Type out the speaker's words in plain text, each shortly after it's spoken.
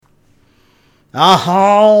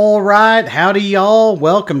All right, howdy y'all.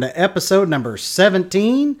 Welcome to episode number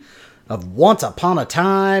 17 of Once Upon a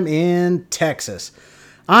Time in Texas.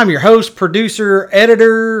 I'm your host, producer,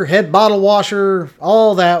 editor, head bottle washer,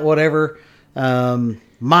 all that, whatever,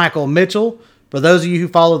 Michael Mitchell. For those of you who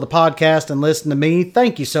follow the podcast and listen to me,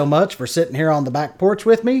 thank you so much for sitting here on the back porch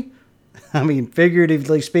with me. I mean,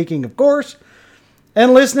 figuratively speaking, of course.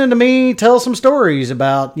 And listening to me tell some stories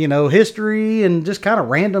about, history and just kind of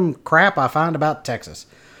random crap I find about Texas.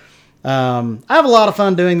 I have a lot of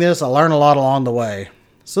fun doing this. I learn a lot along the way.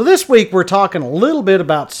 So this week we're talking a little bit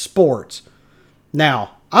about sports.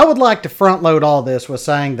 Now, I would like to front load all this with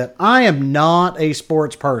saying that I am not a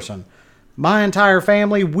sports person. My entire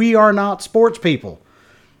family, we are not sports people.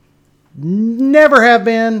 Never have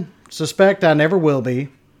been. Suspect I never will be.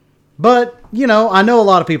 But, I know a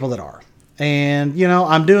lot of people that are. And,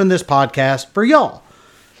 I'm doing this podcast for y'all.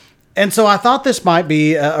 And so I thought this might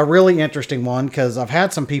be a really interesting one because I've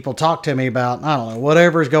had some people talk to me about,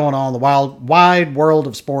 whatever's going on in the wide world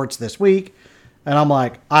of sports this week. And I'm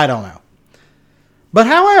like, I don't know. But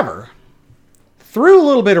however, through a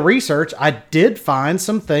little bit of research, I did find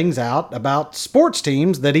some things out about sports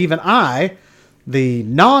teams that even I, the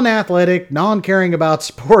non-athletic, non-caring about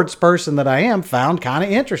sports person that I am, found kind of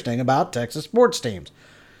interesting about Texas sports teams.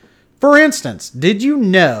 For instance, did you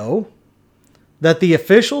know that the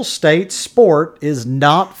official state sport is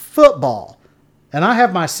not football? And I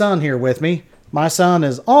have my son here with me. My son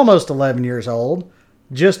is almost 11 years old.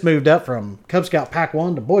 Just moved up from Cub Scout Pack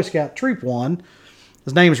 1 to Boy Scout Troop 1.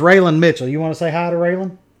 His name's Raylan Mitchell. You want to say hi to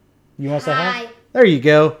Raylan? You want to say hi? There you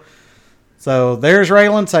go. So there's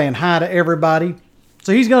Raylan saying hi to everybody.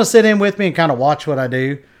 So he's going to sit in with me and kind of watch what I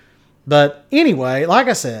do. But anyway, like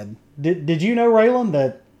I said, did you know, Raylan,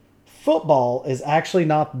 that football is actually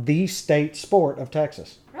not the state sport of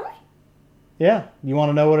Texas? Really? Yeah. You want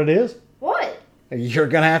to know what it is? What? You're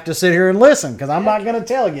going to have to sit here and listen because I'm not going to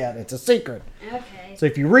tell yet. It's a secret. Okay. So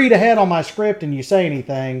if you read ahead on my script and you say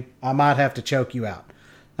anything, I might have to choke you out.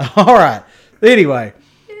 All right. Anyway,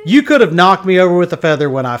 you could have knocked me over with a feather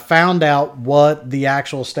when I found out what the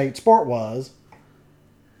actual state sport was.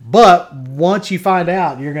 But once you find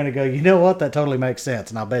out, you're going to go, you know what? That totally makes sense.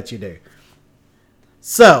 And I'll bet you do.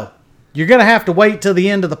 So you're going to have to wait till the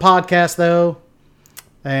end of the podcast, though.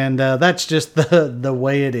 And that's just the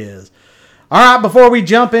way it is. All right, before we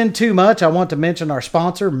jump in too much, I want to mention our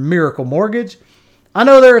sponsor, Miracle Mortgage. I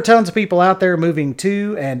know there are tons of people out there moving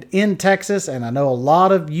to and in Texas, and I know a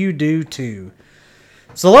lot of you do too.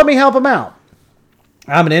 So let me help them out.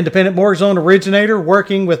 I'm an independent mortgage loan originator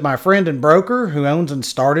working with my friend and broker who owns and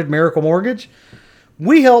started Miracle Mortgage.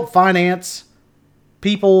 We help finance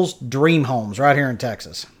people's dream homes right here in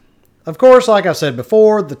Texas. Of course, like I said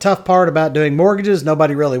before, the tough part about doing mortgages,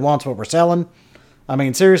 nobody really wants what we're selling. I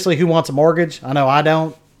mean, seriously, who wants a mortgage? I know I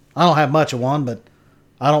don't. I don't have much of one, but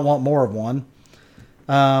I don't want more of one.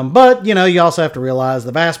 But, you also have to realize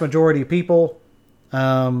the vast majority of people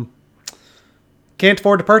can't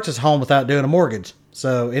afford to purchase a home without doing a mortgage.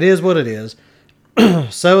 So it is what it is.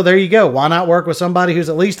 So there you go. Why not work with somebody who's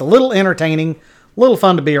at least a little entertaining, a little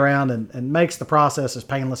fun to be around, and makes the process as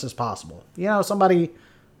painless as possible?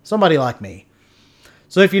 Somebody like me.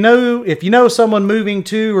 So if you know someone moving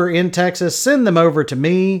to or in Texas, send them over to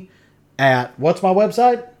me at, what's my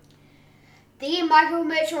website?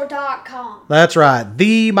 TheMichaelMitchell.com. That's right.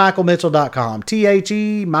 TheMichaelMitchell.com.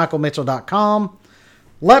 THE MichaelMitchell.com.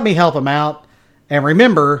 Let me help them out. And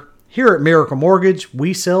remember, here at Miracle Mortgage,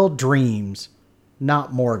 we sell dreams,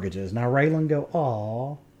 not mortgages. Now, Raylan, go,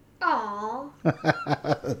 aw. Aw.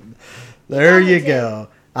 There you go.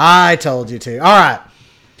 I told you to. All right.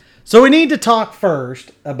 So we need to talk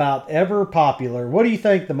first about ever popular. What do you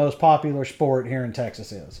think the most popular sport here in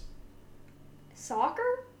Texas is?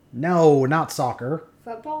 Soccer? No, not soccer.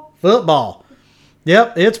 Football? Football.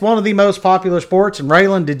 Yep, it's one of the most popular sports. And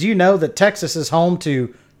Raylan, did you know that Texas is home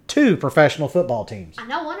to 2 professional football teams? I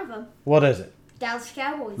know one of them. What is it? Dallas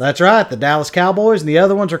Cowboys. That's right, the Dallas Cowboys, and the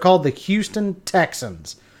other ones are called the Houston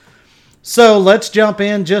Texans. So let's jump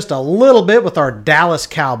in just a little bit with our Dallas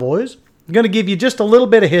Cowboys. I'm going to give you just a little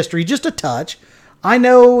bit of history, just a touch. I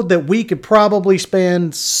know that we could probably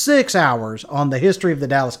spend 6 hours on the history of the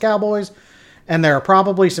Dallas Cowboys, and there are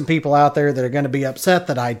probably some people out there that are going to be upset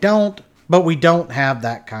that I don't, but we don't have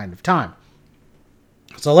that kind of time.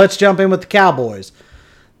 So let's jump in with the Cowboys.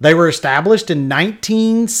 They were established in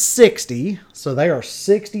 1960, so they are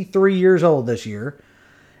 63 years old this year,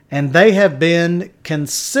 and they have been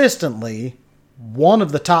consistently one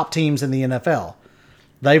of the top teams in the NFL.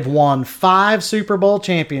 They've won 5 Super Bowl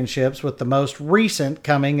championships, with the most recent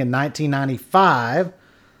coming in 1995,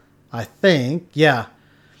 I think. Yeah.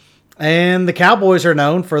 And the Cowboys are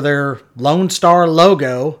known for their Lone Star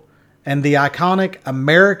logo and the iconic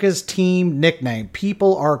America's Team nickname.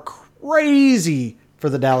 People are crazy for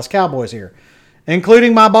the Dallas Cowboys here,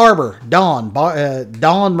 including my barber, Dawn.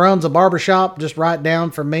 Dawn runs a barbershop just right down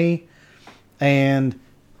from me, and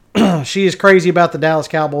she is crazy about the Dallas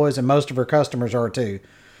Cowboys, and most of her customers are too.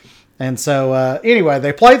 And so, anyway,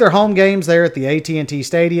 they play their home games there at the AT&T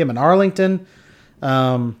Stadium in Arlington.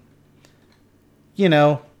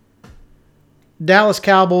 Dallas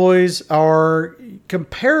Cowboys are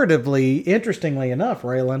comparatively, interestingly enough,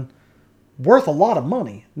 Raylan, worth a lot of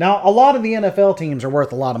money. Now, a lot of the NFL teams are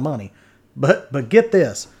worth a lot of money, but get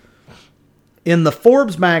this. In the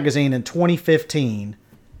Forbes magazine in 2015,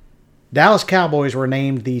 Dallas Cowboys were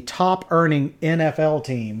named the top earning NFL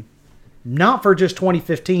team, not for just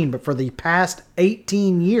 2015, but for the past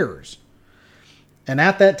 18 years. And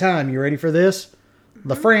at that time, you ready for this?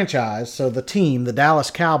 The franchise, so the team, the Dallas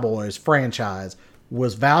Cowboys franchise,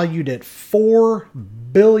 was valued at $4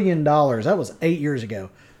 billion. That was 8 years ago.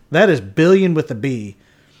 That is billion with a B.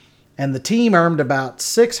 And the team earned about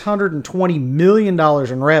 $620 million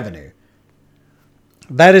in revenue.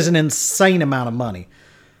 That is an insane amount of money.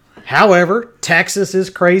 However, Texas is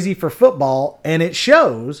crazy for football, and it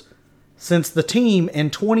shows, since the team in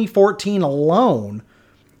 2014 alone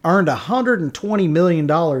earned $120 million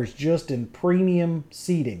just in premium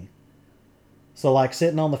seating. So like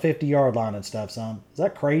sitting on the 50-yard line and stuff, son. Is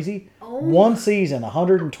that crazy? Oh. One season,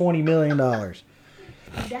 $120 million. That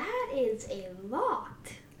is a lot.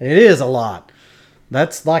 It is a lot.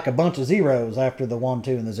 That's like a bunch of zeros after the 1,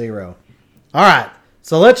 2, and the 0. All right,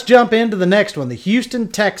 so let's jump into the next one, the Houston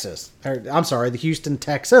Texans.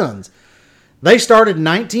 They started in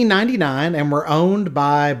 1999 and were owned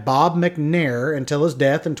by Bob McNair until his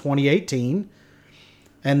death in 2018.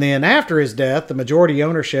 And then after his death, the majority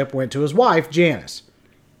ownership went to his wife, Janice.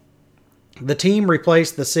 The team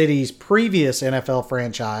replaced the city's previous NFL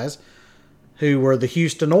franchise, who were the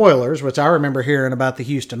Houston Oilers, which I remember hearing about the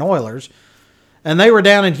Houston Oilers. And they were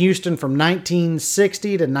down in Houston from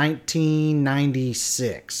 1960 to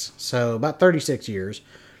 1996. So about 36 years.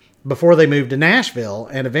 Before they moved to Nashville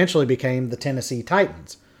and eventually became the Tennessee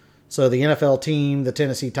Titans. So the NFL team, the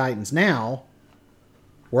Tennessee Titans now,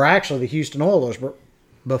 were actually the Houston Oilers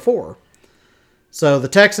before. So the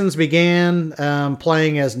Texans began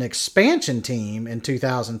playing as an expansion team in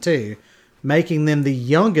 2002, making them the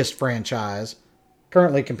youngest franchise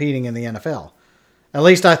currently competing in the NFL. At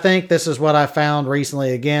least I think this is what I found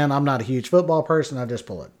recently. Again, I'm not a huge football person. I just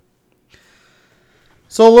pull it.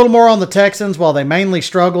 So a little more on the Texans. While they mainly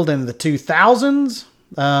struggled in the 2000s,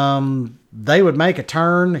 they would make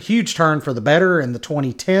a huge turn for the better in the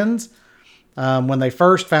 2010s when they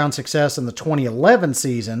first found success in the 2011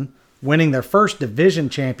 season, winning their first division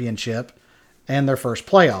championship and their first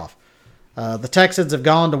playoff. The Texans have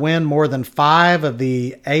gone to win more than 5 of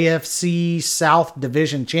the AFC South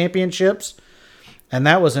Division championships, and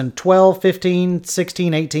that was in 12, 15,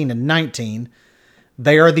 16, 18, and 19.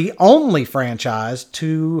 They are the only franchise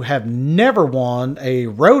to have never won a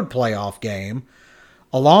road playoff game,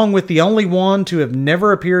 along with the only one to have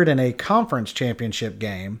never appeared in a conference championship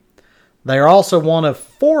game. They are also one of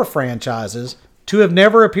 4 franchises to have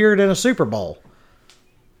never appeared in a Super Bowl.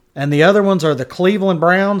 And the other ones are the Cleveland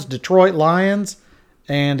Browns, Detroit Lions,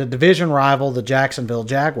 and a division rival, the Jacksonville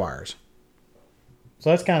Jaguars. So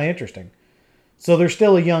that's kind of interesting. So they're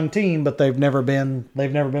still a young team, but they've never been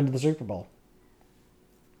to the Super Bowl.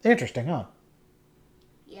 Interesting, huh?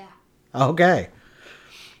 Yeah. Okay.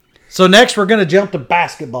 So next we're going to jump to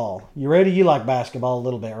basketball. You ready? You like basketball a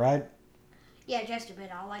little bit, right? Yeah, just a bit.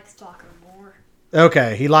 I like soccer more.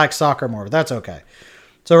 Okay, he likes soccer more, but that's okay.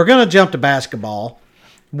 So we're going to jump to basketball.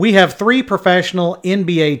 We have 3 professional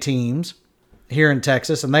NBA teams here in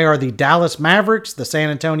Texas, and they are the Dallas Mavericks, the San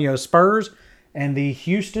Antonio Spurs, and the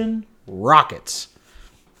Houston Rockets.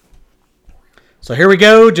 So here we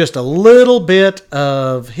go, just a little bit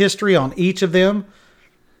of history on each of them.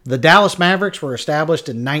 The Dallas Mavericks were established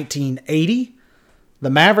in 1980. The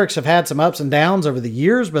Mavericks have had some ups and downs over the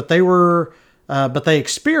years, but they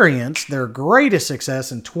experienced their greatest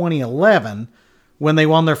success in 2011 when they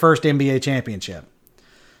won their first NBA championship.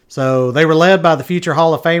 So they were led by the future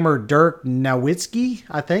Hall of Famer Dirk Nowitzki,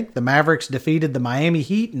 I think. The Mavericks defeated the Miami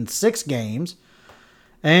Heat in 6 games.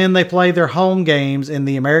 And they played their home games in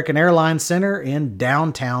the American Airlines Center in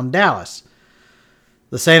downtown Dallas.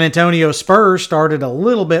 The San Antonio Spurs started a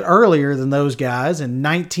little bit earlier than those guys in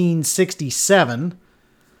 1967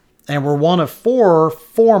 and were one of 4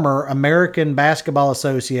 former American Basketball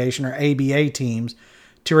Association or ABA teams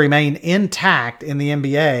to remain intact in the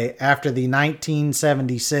NBA after the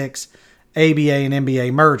 1976 ABA and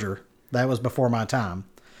NBA merger That was before my time.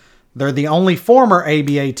 They're the only former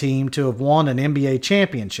ABA team to have won an NBA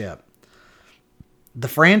championship. The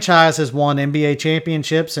franchise has won NBA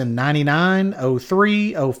championships in 99,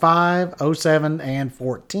 03, 05, 07, and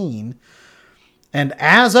 14. And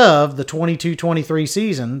as of the 22-23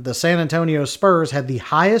 season, the San Antonio Spurs had the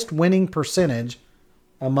highest winning percentage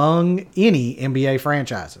among any NBA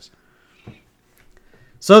franchises.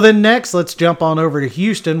 So then next, let's jump on over to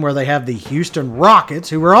Houston, where they have the Houston Rockets,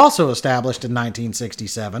 who were also established in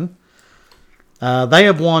 1967. They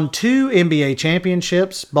have won 2 NBA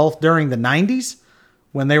championships, both during the 90s,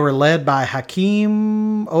 when they were led by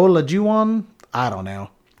Hakeem Olajuwon. I don't know.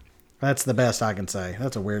 That's the best I can say.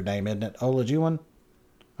 That's a weird name, isn't it? Olajuwon?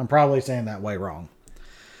 I'm probably saying that way wrong.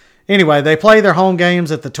 Anyway, they play their home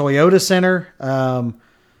games at the Toyota Center.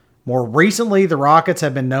 More recently, the Rockets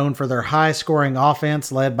have been known for their high-scoring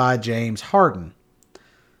offense led by James Harden.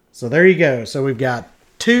 So there you go. So we've got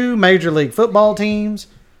 2 Major League football teams,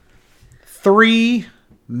 3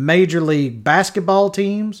 Major League basketball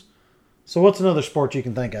teams. So what's another sport you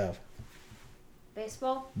can think of?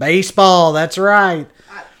 Baseball? Baseball, that's right.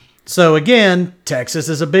 So again, Texas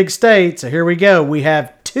is a big state. So here we go. We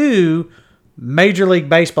have 2 Major League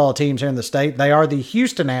Baseball teams here in the state. They are the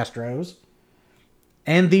Houston Astros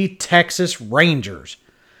and the Texas Rangers.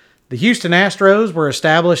 The Houston Astros were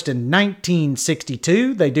established in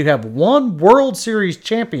 1962. They do have 1 World Series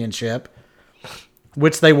championship,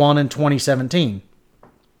 which they won in 2017.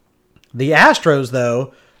 The Astros,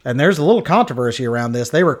 though, and there's a little controversy around this,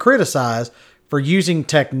 they were criticized for using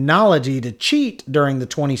technology to cheat during the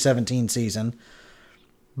 2017 season.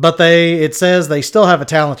 But it says they still have a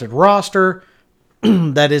talented roster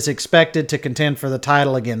that is expected to contend for the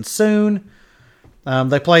title again soon.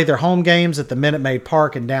 They play their home games at the Minute Maid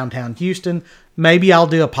Park in downtown Houston. Maybe I'll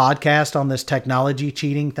do a podcast on this technology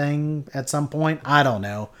cheating thing at some point. I don't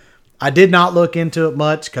know. I did not look into it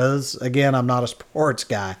much because, again, I'm not a sports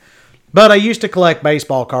guy. But I used to collect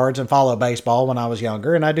baseball cards and follow baseball when I was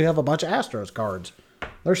younger, and I do have a bunch of Astros cards.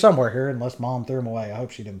 They're somewhere here, unless Mom threw them away. I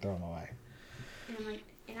hope she didn't throw them away.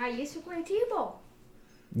 And I used to play T-ball.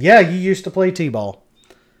 Yeah, you used to play T-ball.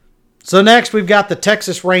 So next, we've got the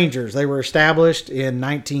Texas Rangers. They were established in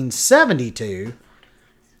 1972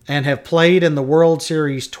 and have played in the World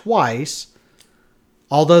Series twice,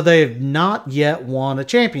 although they have not yet won a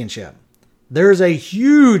championship. There's a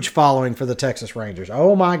huge following for the Texas Rangers.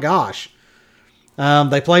 Oh my gosh.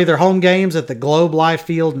 They play their home games at the Globe Life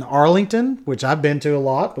Field in Arlington, which I've been to a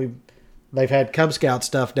lot. They've had Cub Scout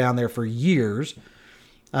stuff down there for years.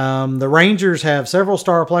 The Rangers have several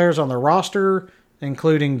star players on their roster,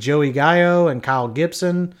 including Joey Gallo and Kyle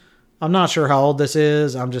Gibson. I'm not sure how old this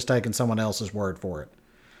is. I'm just taking someone else's word for it.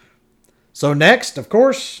 So next, of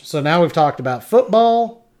course, so now we've talked about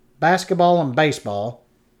football, basketball, and baseball.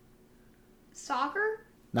 Soccer?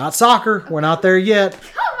 Not soccer. We're not there yet.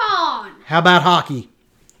 Come on! How about hockey?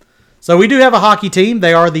 So we do have a hockey team.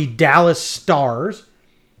 They are the Dallas Stars.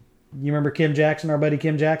 You remember Kim Jackson, our buddy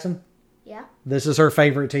Kim Jackson? Yeah. This is her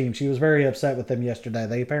favorite team. She was very upset with them yesterday.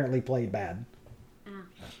 They apparently played bad.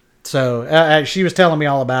 So she was telling me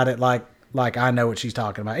all about it like I know what she's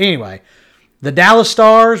talking about. Anyway, the Dallas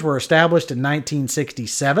Stars were established in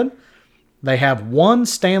 1967. They have 1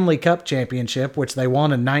 Stanley Cup championship, which they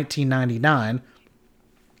won in 1999.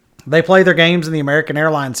 They play their games in the American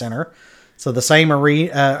Airlines Center, so the same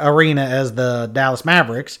arena as the Dallas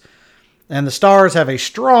Mavericks. And the Stars have a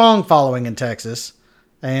strong following in Texas.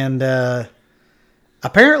 And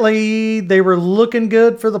apparently they were looking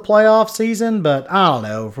good for the playoff season, but I don't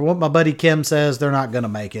know. For what my buddy Kim says, they're not going to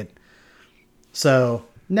make it. So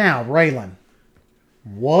now, Raylan,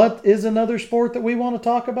 what is another sport that we want to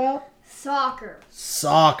talk about? Soccer.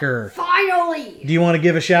 Finally! Do you want to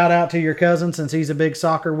give a shout out to your cousin since he's a big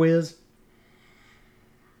soccer whiz?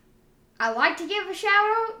 I'd like to give a shout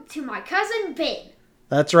out to my cousin Ben.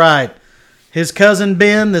 That's right. His cousin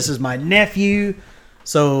Ben, this is my nephew.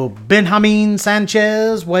 So Benjamin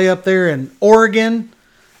Sanchez, way up there in Oregon.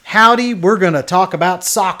 Howdy, we're going to talk about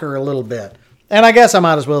soccer a little bit. And I guess I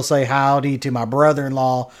might as well say howdy to my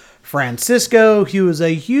brother-in-law, Francisco, who is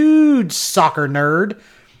a huge soccer nerd.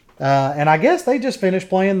 And I guess they just finished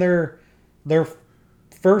playing their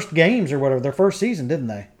first games or whatever, their first season, didn't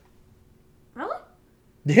they? Really?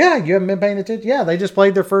 Yeah, you haven't been paying attention? Yeah, they just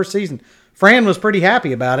played their first season. Fran was pretty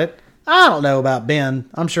happy about it. I don't know about Ben.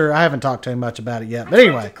 I'm sure I haven't talked to him much about it yet. But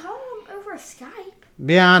anyway. I tried to call him over Skype.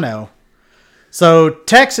 Yeah, I know. So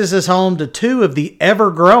Texas is home to 2 of the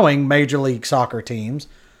ever-growing Major League Soccer teams.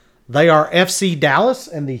 They are FC Dallas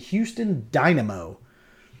and the Houston Dynamo.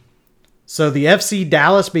 So the FC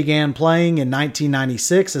Dallas began playing in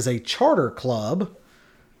 1996 as a charter club.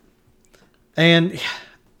 And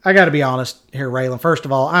I got to be honest here, Raylan. First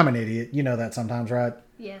of all, I'm an idiot. You know that sometimes, right?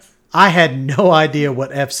 Yes. I had no idea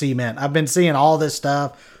what FC meant. I've been seeing all this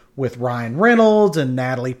stuff with Ryan Reynolds and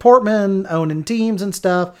Natalie Portman owning teams and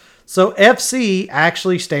stuff. So FC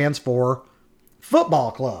actually stands for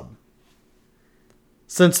football club.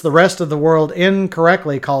 Since the rest of the world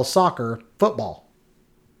incorrectly calls soccer football.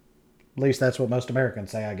 At least that's what most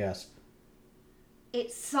Americans say, I guess.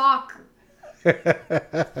 It's soccer.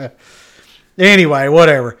 Anyway,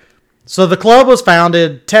 whatever. So the club was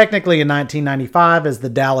founded technically in 1995 as the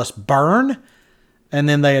Dallas Burn, and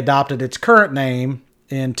then they adopted its current name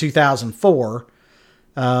in 2004.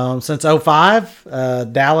 Since 05,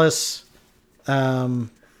 Dallas,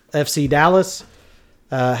 FC Dallas,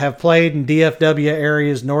 have played in DFW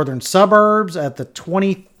area's northern suburbs at the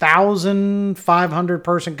 20,500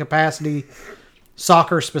 person capacity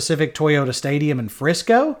soccer-specific Toyota Stadium in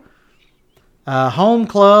Frisco. Home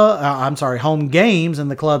games in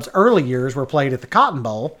the club's early years were played at the Cotton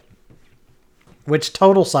Bowl. Which,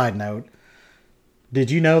 total side note,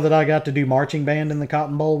 did you know that I got to do marching band in the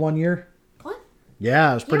Cotton Bowl one year? What?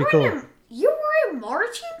 Yeah, it was pretty cool. You were a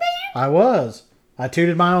marching band? I was. I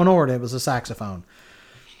tooted my own horn. It was a saxophone.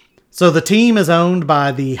 So the team is owned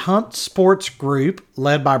by the Hunt Sports Group,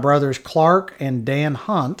 led by brothers Clark and Dan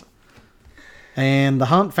Hunt. And the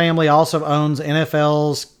Hunt family also owns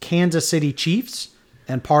NFL's Kansas City Chiefs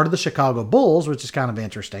and part of the Chicago Bulls, which is kind of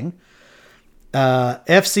interesting.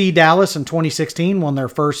 FC Dallas in 2016 won their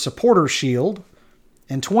first Supporters Shield.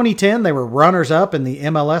 In 2010, they were runners-up in the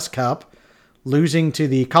MLS Cup, losing to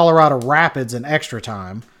the Colorado Rapids in extra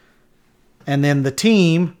time. And then the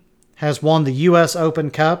team has won the U.S. Open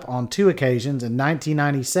Cup on 2 occasions in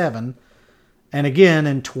 1997 and again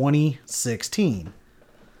in 2016.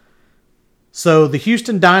 So the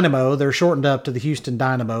Houston Dynamo, they're shortened up to the Houston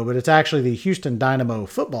Dynamo, but it's actually the Houston Dynamo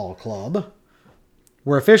Football Club,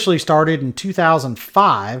 were officially started in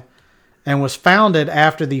 2005 and was founded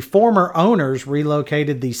after the former owners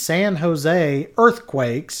relocated the San Jose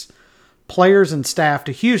Earthquakes players and staff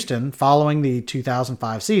to Houston following the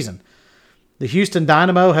 2005 season. The Houston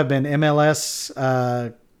Dynamo have been MLS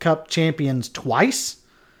Cup champions twice,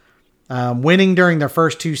 winning during their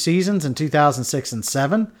first 2 seasons in 2006 and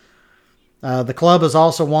 7. The club has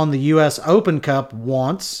also won the U.S. Open Cup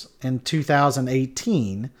once in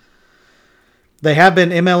 2018. They have been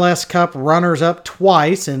MLS Cup runners-up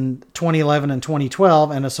twice in 2011 and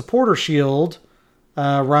 2012, and a Supporter Shield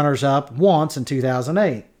runners-up once in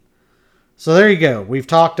 2008. So there you go. We've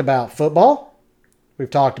talked about football. We've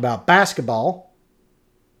talked about basketball,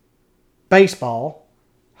 baseball,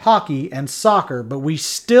 hockey, and soccer, but we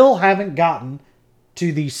still haven't gotten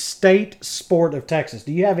to the state sport of Texas.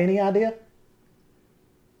 Do you have any idea?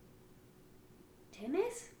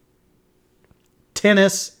 Tennis?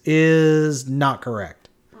 Tennis is not correct.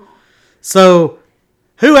 So,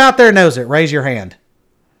 who out there knows it? Raise your hand.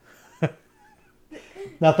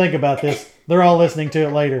 Now think about this. They're all listening to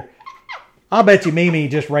it later. I'll bet you Mimi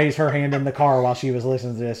just raised her hand in the car while she was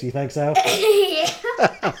listening to this. You think so? Yeah.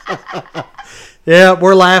 Yeah,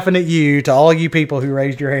 we're laughing at you, to all you people who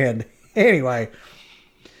raised your hand. Anyway,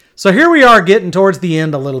 so here we are getting towards the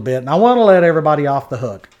end a little bit, and I want to let everybody off the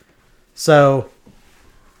hook. So,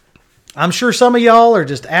 I'm sure some of y'all are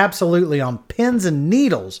just absolutely on pins and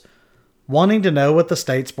needles wanting to know what the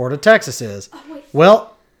state sport of Texas is. Oh, wait.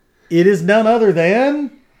 Well, it is none other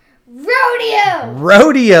than... Rodeo!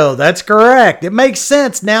 Rodeo, that's correct. It makes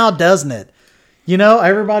sense now, doesn't it? You know,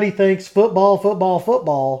 everybody thinks football, football,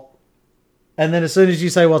 football. And then as soon as you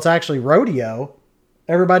say, well, it's actually rodeo,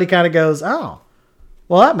 everybody kind of goes, oh,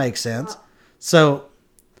 well, that makes sense. So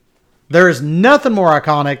there is nothing more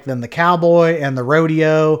iconic than the cowboy and the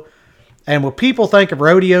rodeo. And when people think of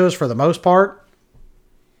rodeos, for the most part,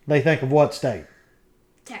 they think of what state?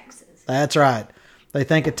 Texas. That's right. They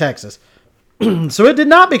think of Texas. So it did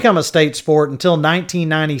not become a state sport until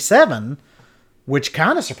 1997, which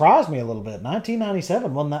kind of surprised me a little bit.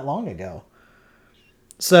 1997 wasn't that long ago.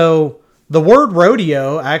 So the word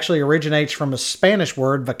rodeo actually originates from a Spanish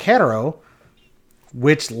word, vaquero,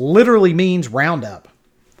 which literally means roundup.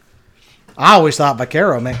 I always thought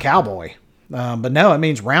vaquero meant cowboy, but no, it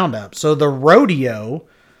means roundup. So the rodeo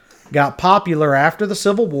got popular after the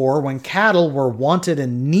Civil War when cattle were wanted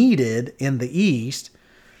and needed in the East.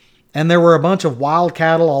 And there were a bunch of wild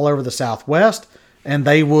cattle all over the Southwest, and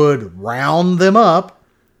they would round them up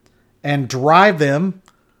and drive them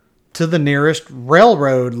to the nearest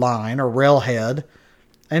railroad line or railhead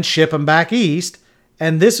and ship them back east.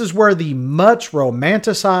 And this is where the much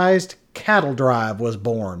romanticized cattle drive was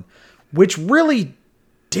born, which really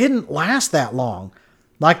didn't last that long.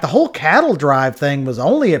 Like the whole cattle drive thing was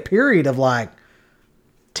only a period of like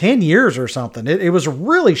 10 years or something. It was a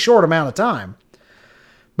really short amount of time.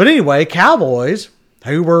 But anyway, cowboys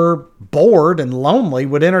who were bored and lonely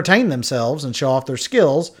would entertain themselves and show off their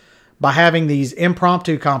skills by having these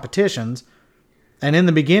impromptu competitions. And in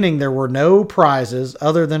the beginning, there were no prizes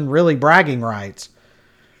other than really bragging rights.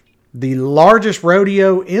 The largest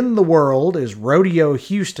rodeo in the world is Rodeo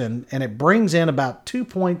Houston, and it brings in about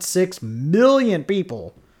 2.6 million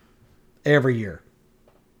people every year.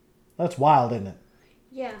 That's wild, isn't it?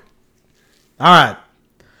 Yeah. All right.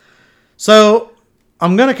 So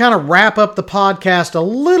I'm going to kind of wrap up the podcast a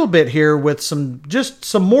little bit here with some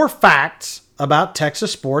more facts about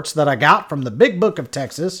Texas sports that I got from the Big Book of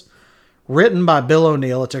Texas, written by Bill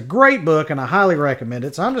O'Neill. It's a great book, and I highly recommend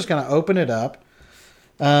it. So I'm just going to open it up.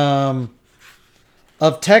 Of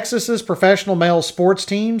Texas's professional male sports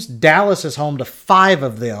teams, Dallas is home to 5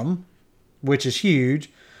 of them, which is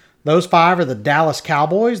huge. Those 5 are the Dallas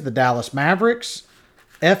Cowboys, the Dallas Mavericks,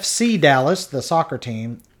 FC Dallas, the soccer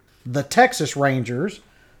team, the Texas Rangers,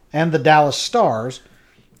 and the Dallas Stars.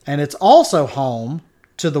 And it's also home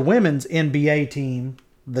to the women's NBA team,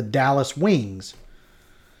 the Dallas Wings.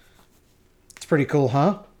 It's pretty cool,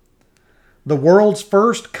 huh? The world's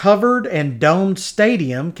first covered and domed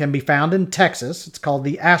stadium can be found in Texas. It's called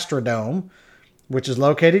the Astrodome, which is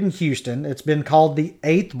located in Houston. It's been called the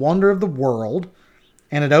 8th wonder of the world,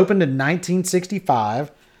 and it opened in 1965.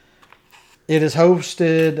 It has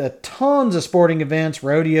hosted tons of sporting events,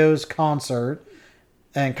 rodeos, concerts,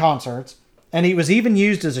 and it was even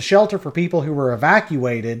used as a shelter for people who were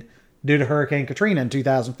evacuated due to Hurricane Katrina in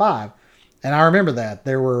 2005. And I remember that.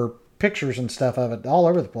 There were pictures and stuff of it all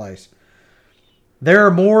over the place. There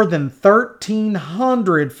are more than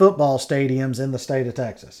 1,300 football stadiums in the state of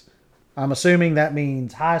Texas. I'm assuming that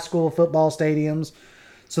means high school football stadiums.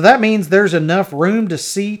 So that means there's enough room to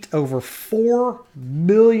seat over 4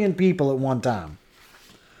 million people at one time.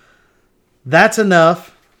 That's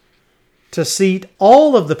enough to seat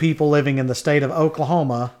all of the people living in the state of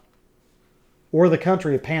Oklahoma or the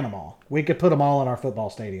country of Panama. We could put them all in our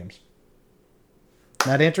football stadiums. Isn't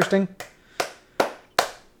that interesting?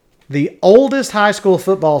 The oldest high school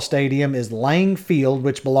football stadium is Lang Field,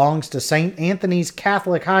 which belongs to St. Anthony's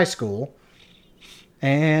Catholic High School.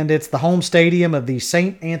 And it's the home stadium of the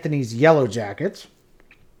St. Anthony's Yellow Jackets.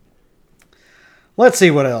 Let's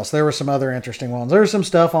see what else. There were some other interesting ones. There's some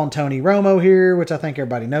stuff on Tony Romo here, which I think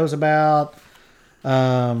everybody knows about.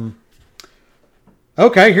 Okay,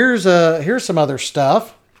 here's some other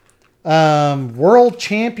stuff. World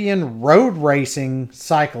champion road racing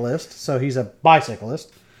cyclist. So he's a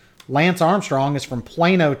bicyclist. Lance Armstrong is from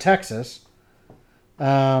Plano, Texas.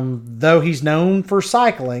 Though he's known for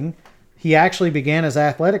cycling, he actually began his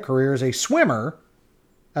athletic career as a swimmer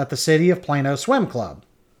at the City of Plano Swim Club.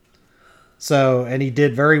 So, and he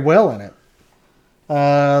did very well in it.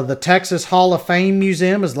 The Texas Hall of Fame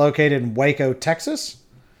Museum is located in Waco, Texas.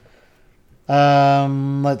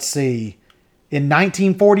 Let's see. In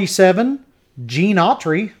 1947, Gene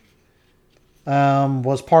Autry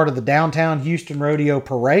was part of the downtown Houston Rodeo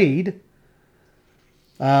Parade.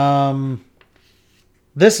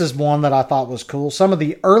 This is one that I thought was cool. Some of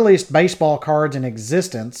the earliest baseball cards in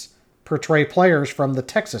existence portray players from the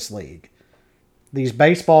Texas League. These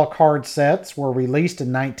baseball card sets were released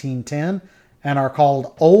in 1910 and are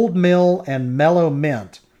called Old Mill and Mellow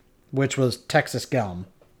Mint, which was Texas gum.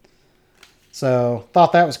 So,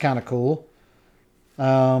 thought that was kind of cool.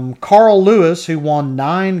 Carl Lewis, who won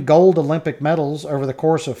 9 gold Olympic medals over the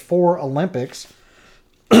course of 4 Olympics,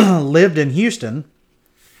 lived in Houston,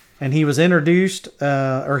 and he was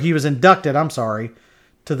inducted,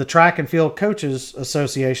 to the Track and Field Coaches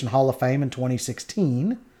Association Hall of Fame in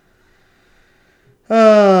 2016.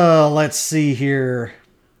 Let's see here.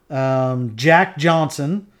 Jack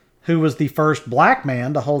Johnson, who was the first black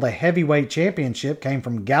man to hold a heavyweight championship, came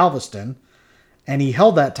from Galveston, and he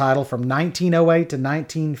held that title from 1908 to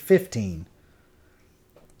 1915.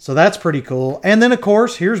 So that's pretty cool. And then, of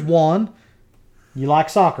course, here's one. You like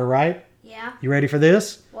soccer, right? Yeah. You ready for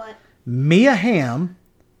this? What? Mia Hamm,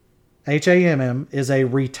 Hamm, is a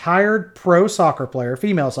retired pro soccer player,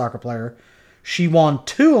 female soccer player. She won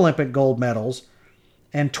 2 Olympic gold medals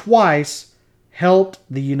and twice helped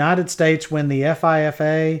the United States win the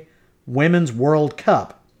FIFA Women's World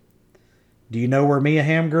Cup. Do you know where Mia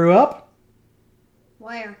Hamm grew up?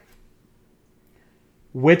 Where?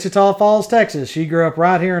 Wichita Falls, Texas. She grew up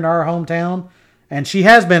right here in our hometown, and she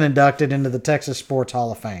has been inducted into the Texas Sports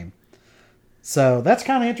Hall of Fame. So that's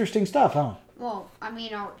kind of interesting stuff, huh? Well, I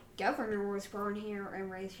mean, our governor was born here and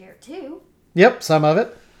raised here, too. Yep, some of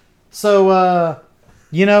it. So,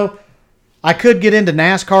 I could get into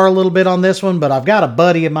NASCAR a little bit on this one, but I've got a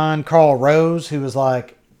buddy of mine, Carl Rose, who is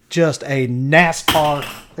like just a NASCAR.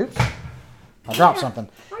 Oops, I dropped something.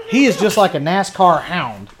 He is just like a NASCAR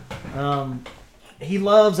hound. He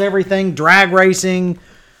loves everything, drag racing,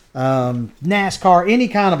 NASCAR, any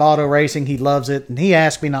kind of auto racing. He loves it. And he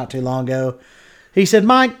asked me not too long ago. He said,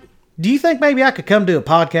 Mike, do you think maybe I could come do a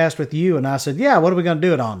podcast with you? And I said, yeah, what are we going to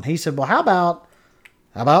do it on? He said, well, how about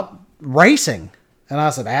racing? And I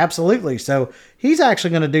said, absolutely. So he's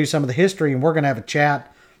actually going to do some of the history, and we're going to have a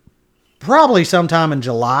chat probably sometime in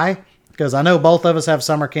July, because I know both of us have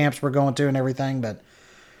summer camps we're going to and everything. But,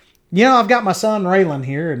 you know, I've got my son Raylan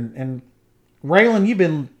here, and Raylan, you've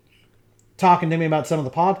been talking to me about some of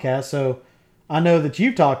the podcasts, so I know that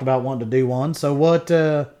you've talked about wanting to do one. So what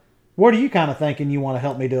are you kind of thinking you want to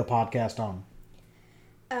help me do a podcast on?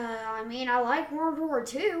 I mean, I like World War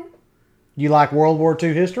II. You like World War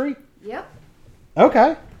II history? Yep.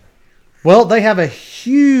 Okay. Well, they have a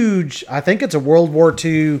huge, I think it's a World War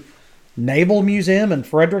II Naval Museum in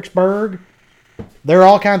Fredericksburg. There are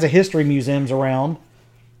all kinds of history museums around.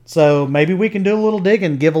 So maybe we can do a little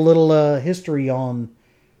digging, give a little history on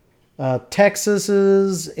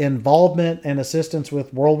Texas's involvement and assistance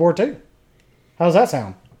with World War II. How does that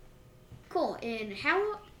sound? Cool. And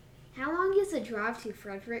how long is the drive to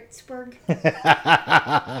Fredericksburg?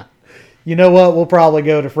 You know what? We'll probably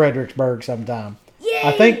go to Fredericksburg sometime.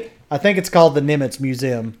 Yay! I think it's called the Nimitz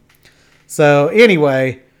Museum. So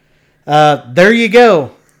anyway, there you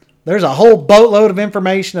go. There's a whole boatload of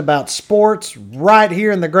information about sports right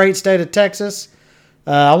here in the great state of Texas.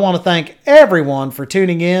 I want to thank everyone for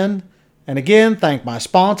tuning in. And again, thank my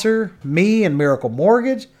sponsor, me and Miracle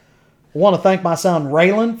Mortgage. I want to thank my son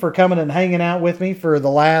Raylan for coming and hanging out with me for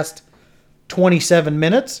the last 27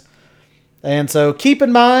 minutes. And so keep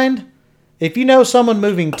in mind, if you know someone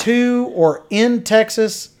moving to or in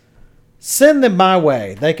Texas, send them my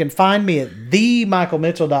way. They can find me at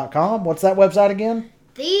themichaelmitchell.com. What's that website again?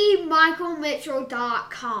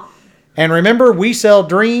 themichaelmitchell.com. And remember, we sell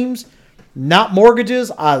dreams, not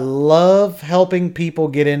mortgages. I love helping people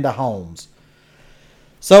get into homes.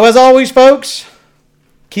 So as always, folks,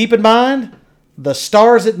 keep in mind, the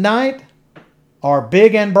stars at night are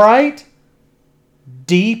big and bright,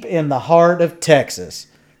 deep in the heart of Texas.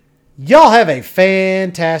 Y'all have a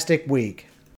fantastic week.